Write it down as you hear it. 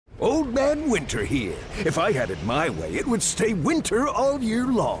Old Man Winter here. If I had it my way, it would stay winter all year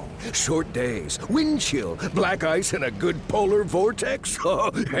long. Short days, wind chill, black ice, and a good polar vortex.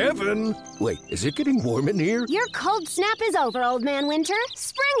 Oh, heaven! Wait, is it getting warm in here? Your cold snap is over, Old Man Winter.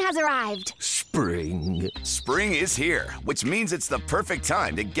 Spring has arrived. Spring. Spring is here, which means it's the perfect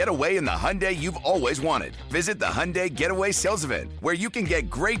time to get away in the Hyundai you've always wanted. Visit the Hyundai Getaway Sales Event, where you can get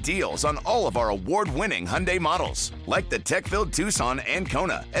great deals on all of our award-winning Hyundai models, like the tech-filled Tucson and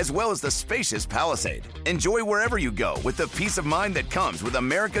Kona, as well as the spacious Palisade. Enjoy wherever you go with the peace of mind that comes with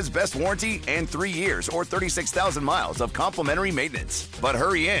America's best warranty and 3 years or 36,000 miles of complimentary maintenance. But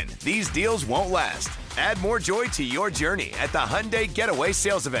hurry in, these deals won't last. Add more joy to your journey at the Hyundai Getaway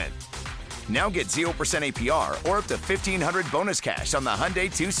Sales Event. Now get 0% APR or up to $1,500 bonus cash on the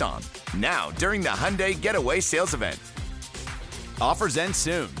Hyundai Tucson. Now, during the Hyundai Getaway Sales Event. Offers end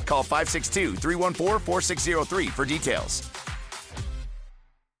soon. Call 562-314-4603 for details.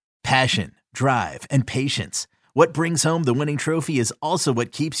 Passion, drive, and patience. What brings home the winning trophy is also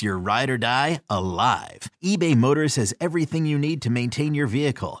what keeps your ride or die alive. eBay Motors has everything you need to maintain your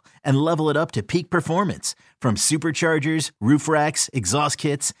vehicle and level it up to peak performance, from superchargers, roof racks, exhaust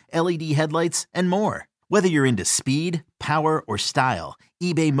kits, LED headlights, and more. Whether you're into speed, power, or style,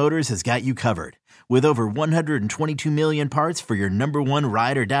 eBay Motors has got you covered. With over 122 million parts for your number one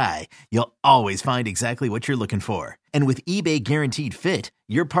ride or die, you'll always find exactly what you're looking for. And with eBay Guaranteed Fit,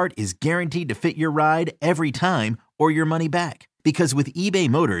 your part is guaranteed to fit your ride every time or your money back. Because with eBay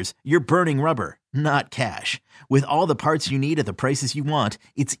Motors, you're burning rubber, not cash. With all the parts you need at the prices you want,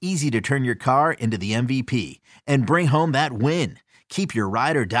 it's easy to turn your car into the MVP and bring home that win. Keep your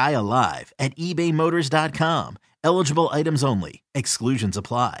ride or die alive at ebaymotors.com. Eligible items only. Exclusions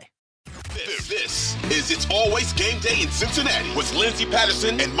apply. This is It's Always Game Day in Cincinnati with Lindsey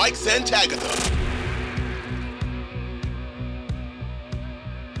Patterson and Mike Santagata.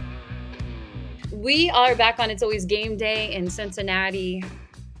 We are back on It's Always Game Day in Cincinnati.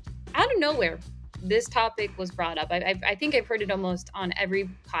 Out of nowhere, this topic was brought up. I think I've heard it almost on every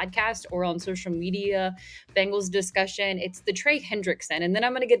podcast or on social media, Bengals discussion. It's the Trey Hendrickson. And then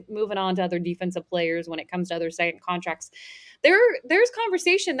I'm going to get moving on to other defensive players when it comes to other second contracts. There's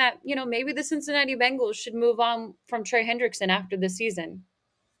conversation that, maybe the Cincinnati Bengals should move on from Trey Hendrickson after the season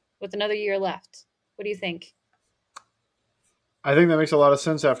with another year left. What do you think? I think that makes a lot of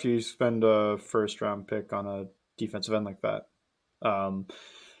sense after you spend a first-round pick on a defensive end like that.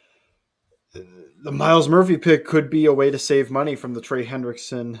 The Myles Murphy pick could be a way to save money from the Trey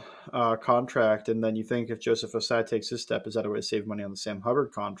Hendrickson contract. And then you think if Joseph Ossai takes his step, is that a way to save money on the Sam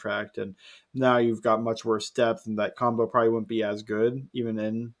Hubbard contract? And now you've got much worse depth, and that combo probably wouldn't be as good even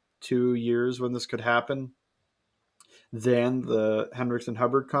in 2 years when this could happen than the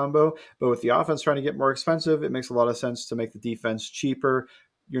Hendrickson-Hubbard combo. But with the offense trying to get more expensive, it makes a lot of sense to make the defense cheaper.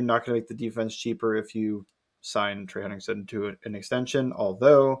 You're not going to make the defense cheaper if you sign Trey Hendrickson to an extension,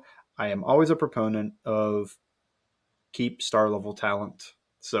 although I am always a proponent of keep star-level talent.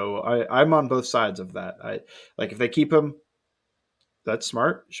 So I'm on both sides of that. If they keep him, that's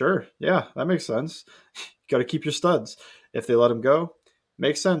smart. Sure. Yeah, that makes sense. You got to keep your studs. If they let him go,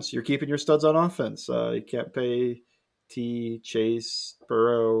 makes sense. You're keeping your studs on offense. You can't pay T, Chase,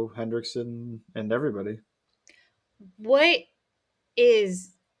 Burrow, Hendrickson, and everybody. What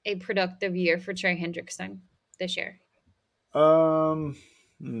is a productive year for Trey Hendrickson this year?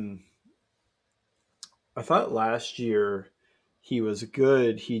 I thought last year he was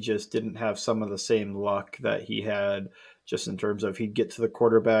good. He just didn't have some of the same luck that he had just in terms of he'd get to the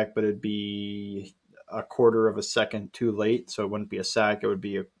quarterback, but it'd be a quarter of a second too late. So it wouldn't be a sack. It would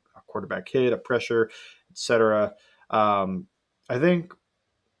be a quarterback hit, a pressure, etc. I think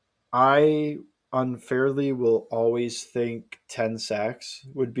I unfairly will always think 10 sacks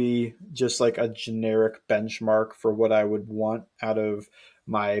would be just like a generic benchmark for what I would want out of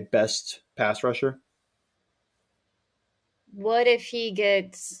my best pass rusher. What if he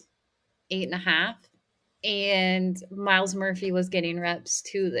gets 8.5 and Myles Murphy was getting reps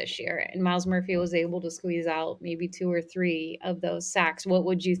too this year and Myles Murphy was able to squeeze out maybe 2 or 3 of those sacks? What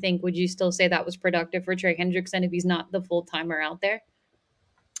would you think? Would you still say that was productive for Trey Hendrickson if he's not the full-timer out there?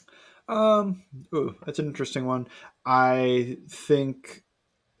 That's an interesting one. I think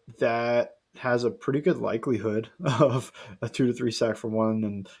that has a pretty good likelihood of a 2 to 3 sack from one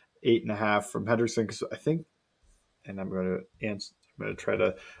and 8.5 from Hendrickson, because I think, and I'm going to try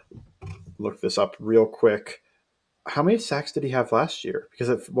to look this up real quick. How many sacks did he have last year? Because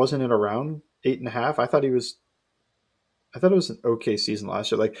it wasn't it around 8.5. I thought it was an okay season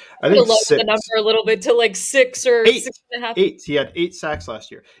last year. I think lower the number a little bit to 6 or 6.5. 8. He had 8 sacks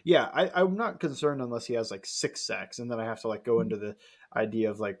last year. Yeah, I'm not concerned unless he has 6 sacks, and then I have to go into the idea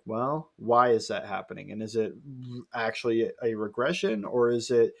of like, well, why is that happening? And is it actually a regression, or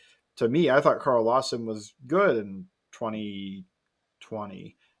is it, to me, I thought Carl Lawson was good in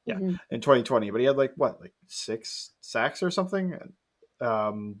 2020. Yeah, Mhm. in 2020, but he had like what, like 6 sacks or something.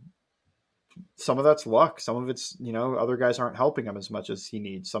 Um, some of that's luck. Some of it's, other guys aren't helping him as much as he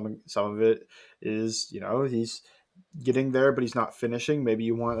needs. Some of it is, he's getting there, but he's not finishing. Maybe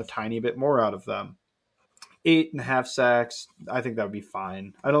you want a tiny bit more out of them. 8.5 sacks, I think that would be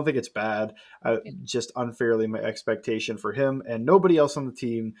fine. I don't think it's bad. Just unfairly, my expectation for him and nobody else on the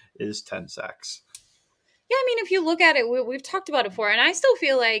team is 10 sacks. Yeah, I mean, if you look at it, we've talked about it before, and I still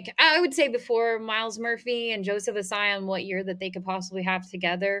feel like I would say before Miles Murphy and Joseph Asai on what year that they could possibly have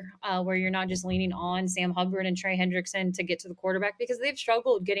together, where you're not just leaning on Sam Hubbard and Trey Hendrickson to get to the quarterback, because they've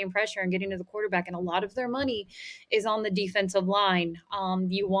struggled getting pressure and getting to the quarterback, and a lot of their money is on the defensive line.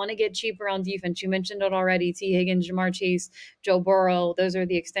 You want to get cheaper on defense. You mentioned it already: T. Higgins, Jamar Chase, Joe Burrow. Those are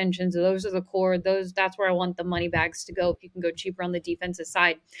the extensions. Those are the core. That's where I want the money bags to go. If you can go cheaper on the defensive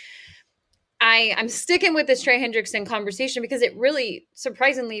side. I'm sticking with this Trey Hendrickson conversation because it really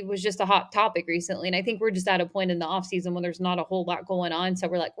surprisingly was just a hot topic recently. And I think we're just at a point in the offseason when there's not a whole lot going on. So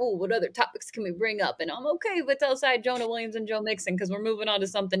we're like, oh, what other topics can we bring up? And I'm okay with outside Jonah Williams and Joe Mixon because we're moving on to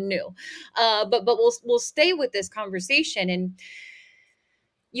something new. But we'll stay with this conversation. And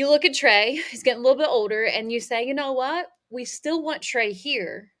you look at Trey, he's getting a little bit older, and you say, you know what? We still want Trey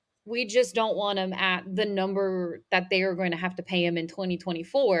here. We just don't want him at the number that they are going to have to pay him in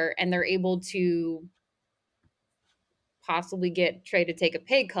 2024. And they're able to possibly get Trey to take a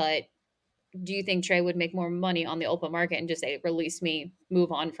pay cut. Do you think Trey would make more money on the open market and just say, release me,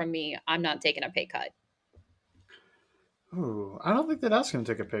 move on from me? I'm not taking a pay cut. Oh, I don't think they'd ask him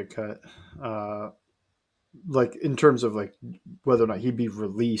to take a pay cut. Like in terms of like whether or not he'd be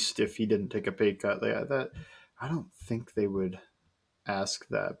released if he didn't take a pay cut. Like that, I don't think they would ask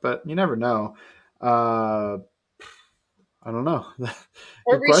that, but you never know. I don't know.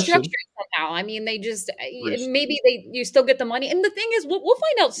 Or Good question. restructure it somehow. I mean, they just Rest- maybe you still get the money. And the thing is, we'll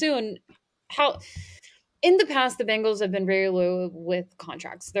find out soon how. In the past, the Bengals have been very low with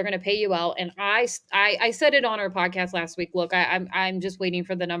contracts. They're going to pay you out, and I said it on our podcast last week. Look, I'm just waiting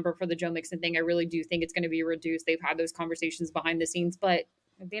for the number for the Joe Mixon thing. I really do think it's going to be reduced. They've had those conversations behind the scenes, but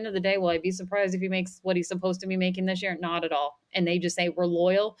at the end of the day, will I be surprised if he makes what he's supposed to be making this year? Not at all. And they just say, we're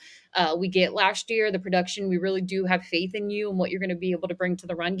loyal. We get last year, the production. We really do have faith in you and what you're going to be able to bring to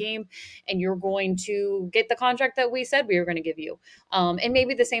the run game. And you're going to get the contract that we said we were going to give you. And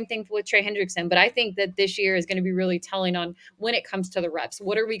maybe the same thing with Trey Hendrickson. But I think that this year is going to be really telling on when it comes to the reps.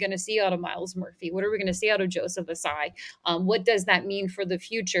 What are we going to see out of Miles Murphy? What are we going to see out of Joseph Asai? What does that mean for the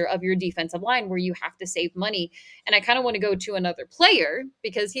future of your defensive line where you have to save money? And I kind of want to go to another player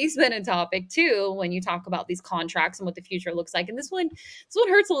because he's been a topic too when you talk about these contracts and what the future looks like. And this one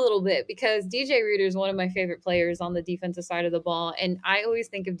hurts a little bit because DJ Reader is one of my favorite players on the defensive side of the ball. And I always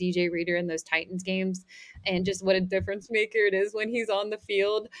think of DJ Reader in those Titans games and just what a difference maker it is when he's on the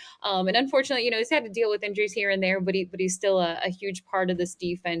field. And unfortunately, he's had to deal with injuries here and there, but he's still a huge part of this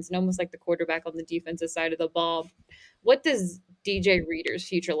defense and almost like the quarterback on the defensive side of the ball. What does DJ Reader's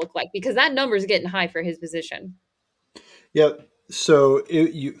future look like? Because that number is getting high for his position. Yeah. So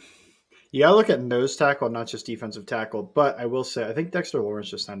you gotta look at nose tackle, not just defensive tackle. But I will say, I think Dexter Lawrence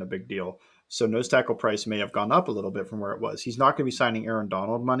just signed a big deal. So nose tackle price may have gone up a little bit from where it was. He's not going to be signing Aaron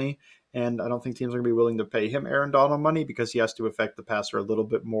Donald money, and I don't think teams are going to be willing to pay him Aaron Donald money because he has to affect the passer a little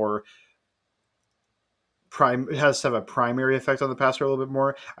bit more. It has to have a primary effect on the passer a little bit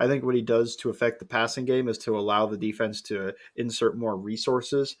more. I think what he does to affect the passing game is to allow the defense to insert more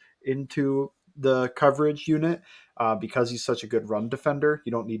resources into the coverage unit because he's such a good run defender.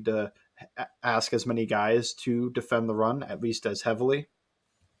 You don't need to ask as many guys to defend the run, at least as heavily.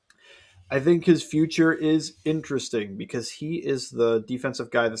 I think his future is interesting because he is the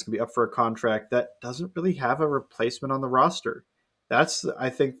defensive guy that's going to be up for a contract that doesn't really have a replacement on the roster. That's, I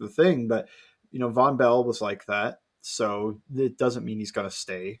think, the thing. But, Von Bell was like that. So it doesn't mean he's going to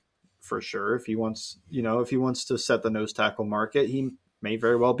stay for sure. If he wants, to set the nose tackle market, he may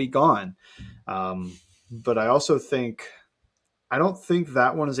very well be gone. But I also think, I don't think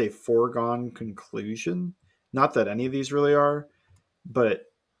that one is a foregone conclusion. Not that any of these really are, but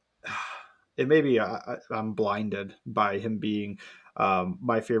it may be I'm blinded by him being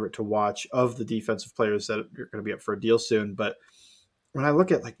my favorite to watch of the defensive players that are going to be up for a deal soon. But when I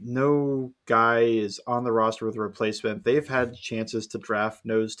look at no guy is on the roster with a replacement, they've had chances to draft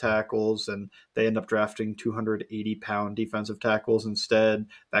nose tackles and they end up drafting 280-pound defensive tackles instead.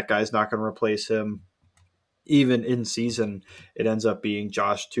 That guy's not going to replace him. Even in season, it ends up being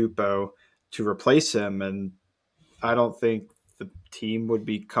Josh Tupou to replace him. And I don't think the team would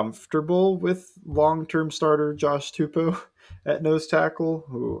be comfortable with long-term starter Josh Tupou at nose tackle,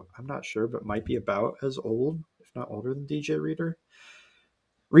 who I'm not sure, but might be about as old, if not older than DJ Reader.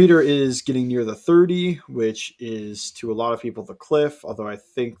 Reader is getting near the 30, which is to a lot of people the cliff, although I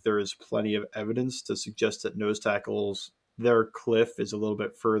think there is plenty of evidence to suggest that nose tackles, their cliff is a little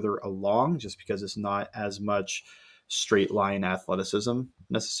bit further along just because it's not as much straight line athleticism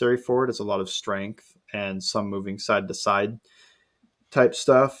necessary for it. It's a lot of strength and some moving side to side type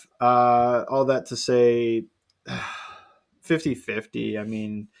stuff. All that to say 50-50. I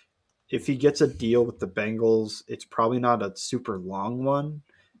mean, if he gets a deal with the Bengals, it's probably not a super long one.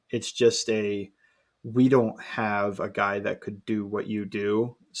 It's just we don't have a guy that could do what you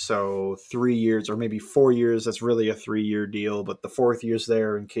do. So 3 years or maybe 4 years, that's really a 3-year deal. But the fourth year's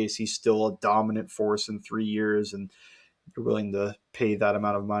there in case he's still a dominant force in 3 years and you're willing to pay that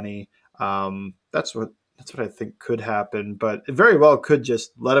amount of money. That's what I think could happen. But it very well could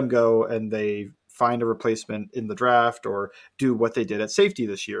just let him go and they find a replacement in the draft or do what they did at safety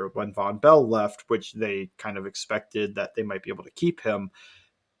this year when Von Bell left, which they kind of expected that they might be able to keep him.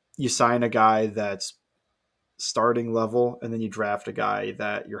 You sign a guy that's starting level, and then you draft a guy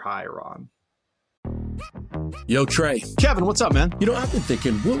that you're higher on. Yo, Trey. Kevin, what's up, man? You know, I've been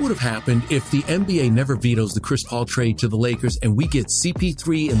thinking, what would have happened if the NBA never vetoes the Chris Paul trade to the Lakers and we get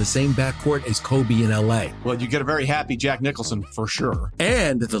CP3 in the same backcourt as Kobe in LA? Well, you get a very happy Jack Nicholson for sure.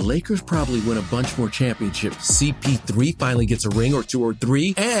 And the Lakers probably win a bunch more championships. CP3 finally gets a ring or 2 or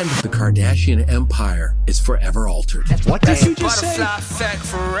 3, and the Kardashian empire is forever altered. What did you just say?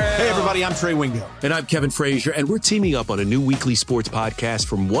 Hey, everybody, I'm Trey Wingo. And I'm Kevin Frazier, and we're teaming up on a new weekly sports podcast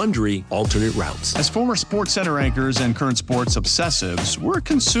from Wondery, Alternate Routes. As former Sports Center anchors and current sports obsessives, we're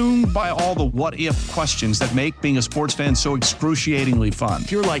consumed by all the what-if questions that make being a sports fan so excruciatingly fun.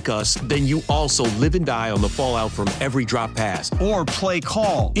 If you're like us, then you also live and die on the fallout from every drop pass. Or play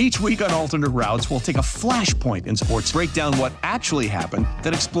call. Each week on Alternate Routes, we'll take a flashpoint in sports, break down what actually happened,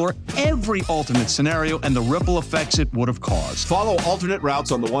 then explore every alternate scenario and the ripple effects it would have caused. Follow Alternate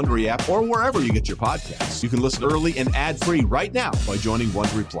Routes on the Wondery app or wherever you get your podcasts. You can listen early and ad-free right now by joining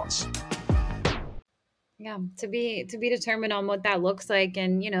Wondery Plus. Yeah, to be determined on what that looks like.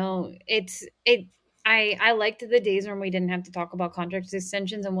 And, you know, I liked the days when we didn't have to talk about contract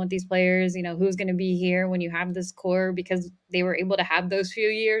extensions and what these players, you know, who's going to be here when you have this core, because they were able to have those few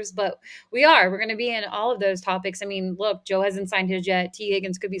years. But we're going to be in all of those topics. I mean, look, Joe hasn't signed his yet. T.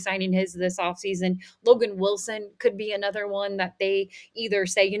 Higgins could be signing his this offseason. Logan Wilson could be another one that they either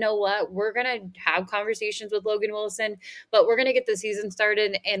say, you know what, we're going to have conversations with Logan Wilson, but we're going to get the season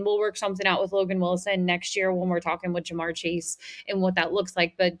started and we'll work something out with Logan Wilson next year when we're talking with Jamar Chase and what that looks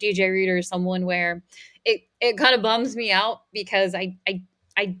like. But DJ Reader is someone where it kind of bums me out because I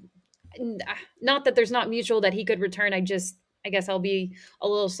not that there's not mutual that he could return. I guess I'll be a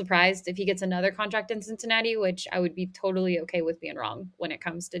little surprised if he gets another contract in Cincinnati, which I would be totally okay with being wrong when it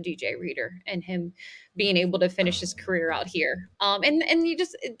comes to DJ Reader and him being able to finish his career out here. And you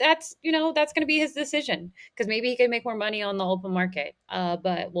just, that's going to be his decision because maybe he can make more money on the open market.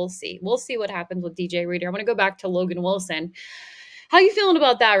 But we'll see. We'll see what happens with DJ Reader. I want to go back to Logan Wilson. How you feeling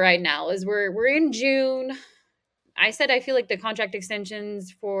about that right now? As we're in June. I said I feel like the contract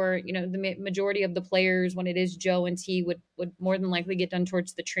extensions for, you know, the majority of the players when it is Joe and T would more than likely get done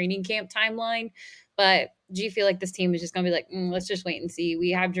towards the training camp timeline. But do you feel like this team is just going to be like, let's just wait and see?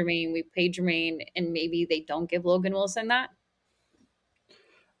 We have Jermaine, we paid Jermaine, and maybe they don't give Logan Wilson that?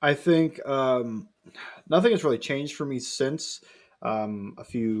 I think nothing has really changed for me since a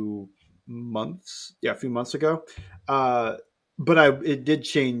few months ago. But it did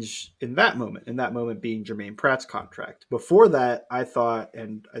change in that moment being Jermaine Pratt's contract. Before that, I thought,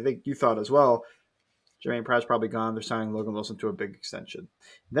 and I think you thought as well, Jermaine Pratt's probably gone. They're signing Logan Wilson to a big extension.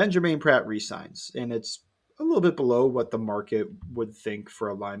 Then Jermaine Pratt re-signs, and it's a little bit below what the market would think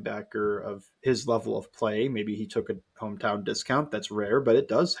for a linebacker of his level of play. Maybe he took a hometown discount. That's rare, but it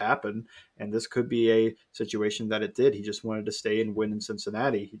does happen. And this could be a situation that it did. He just wanted to stay and win in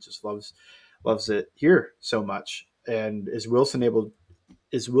Cincinnati. He just loves it here so much. And is Wilson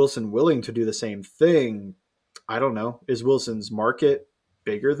willing to do the same thing? I don't know. Is Wilson's market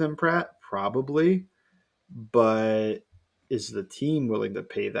bigger than Pratt? Probably. But is the team willing to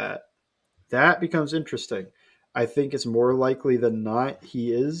pay that? That becomes interesting. I think it's more likely than not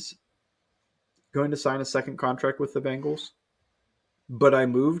he is going to sign a second contract with the Bengals. But I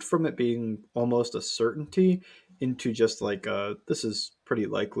moved from it being almost a certainty into just like this is pretty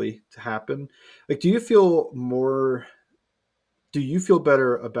likely to happen. Like, do you feel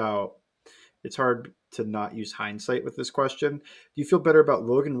better about, it's hard to not use hindsight with this question. Do you feel better about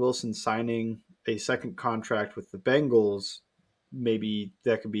Logan Wilson signing a second contract with the Bengals maybe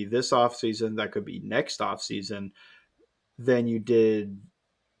that could be this offseason, that could be next offseason, than you did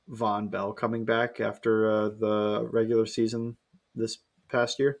Von Bell coming back after the regular season this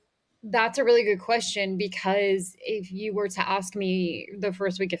past year? That's a really good question, because if you were to ask me the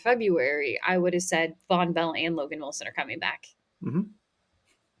first week of February, I would have said Von Bell and Logan Wilson are coming back. Mm-hmm.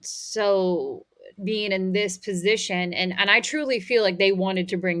 So being in this position, and I truly feel like they wanted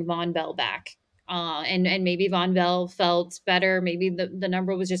to bring Von Bell back. And maybe Von Bell felt better. Maybe the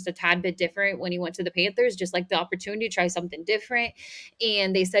number was just a tad bit different when he went to the Panthers, just like the opportunity to try something different.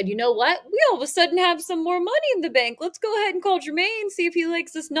 And they said, you know what? We all of a sudden have some more money in the bank. Let's go ahead and call Jermaine, see if he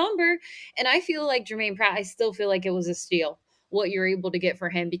likes this number. And I feel like Jermaine Pratt, I still feel like it was a steal what you're able to get for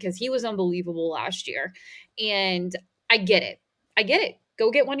him, because he was unbelievable last year. And I get it. I get it. Go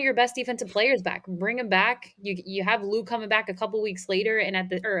get one of your best defensive players back. Bring him back. You have Lou coming back a couple weeks later, and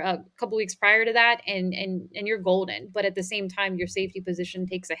a couple weeks prior to that, and you're golden. But at the same time, your safety position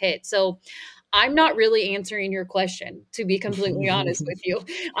takes a hit. So I'm not really answering your question, to be completely honest with you.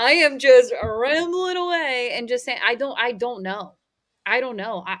 I am just rambling away and just saying I don't know. I don't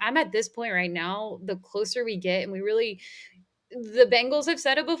know. I'm at this point right now. The closer we get, and the Bengals have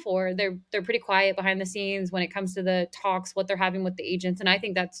said it before. They're pretty quiet behind the scenes when it comes to the talks, what they're having with the agents, and I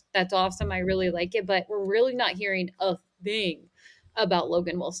think that's awesome. I really like it, but we're really not hearing a thing about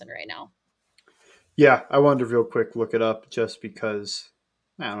Logan Wilson right now. Yeah, I wanted to real quick look it up just because,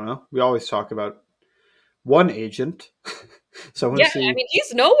 I don't know. We always talk about one agent, so I want to see. I mean,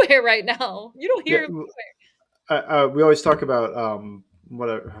 he's nowhere right now. You don't hear him nowhere. We always talk about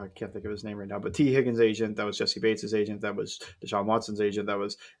whatever, I can't think of his name right now, but T. Higgins' agent, that was Jesse Bates' agent, that was Deshaun Watson's agent,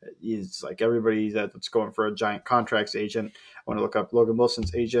 he's like everybody that's going for a giant contracts agent. I want to look up Logan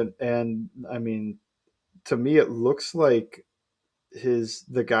Wilson's agent, and I mean, to me, it looks like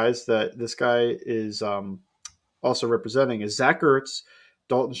the guys that this guy is also representing is Zach Ertz,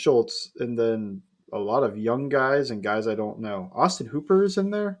 Dalton Schultz, and then a lot of young guys and guys I don't know. Austin Hooper is in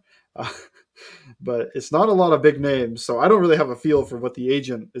there. But it's not a lot of big names, so I don't really have a feel for what the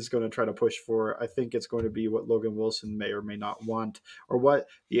agent is going to try to push for. I think it's going to be what Logan Wilson may or may not want, or what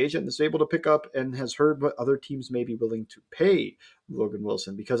the agent is able to pick up and has heard what other teams may be willing to pay Logan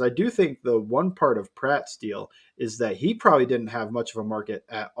Wilson. Because I do think the one part of Pratt's deal is that he probably didn't have much of a market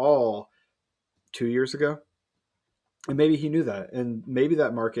at all 2 years ago. And maybe he knew that. And maybe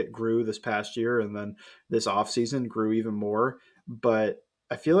that market grew this past year, and then this offseason grew even more. But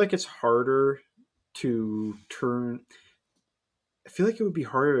I feel like it's harder to turn. I feel like it would be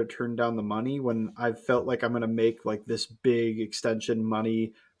harder to turn down the money when I've felt like I'm going to make like this big extension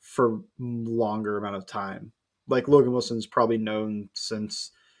money for longer amount of time. Like Logan Wilson's probably known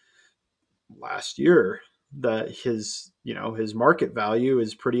since last year that his market value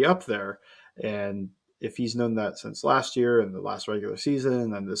is pretty up there. And if he's known that since last year and the last regular season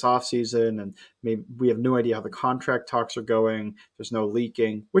and then this off season, and maybe we have no idea how the contract talks are going, there's no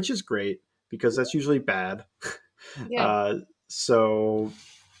leaking, which is great because that's usually bad. Yeah. So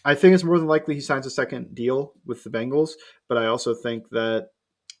I think it's more than likely he signs a second deal with the Bengals, but I also think that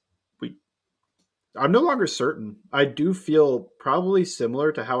I'm no longer certain. I do feel probably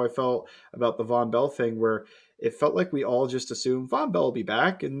similar to how I felt about the Von Bell thing, where it felt like we all just assumed Von Bell will be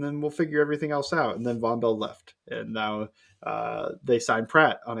back and then we'll figure everything else out. And then Von Bell left, and now they signed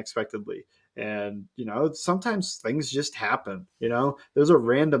Pratt unexpectedly. And, sometimes things just happen, there's a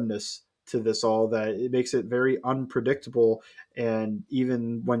randomness to this all that it makes it very unpredictable. And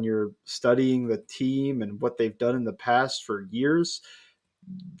even when you're studying the team and what they've done in the past for years,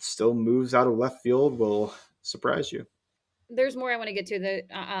 still moves out of left field will surprise you. There's more I want to get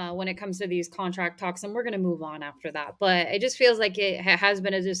to when it comes to these contract talks, and we're going to move on after that. But it just feels like it has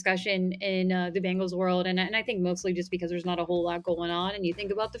been a discussion in the Bengals world, and I think mostly just because there's not a whole lot going on, and you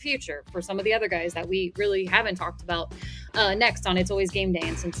think about the future for some of the other guys that we really haven't talked about. Next on It's Always Game Day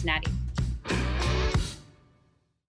in Cincinnati.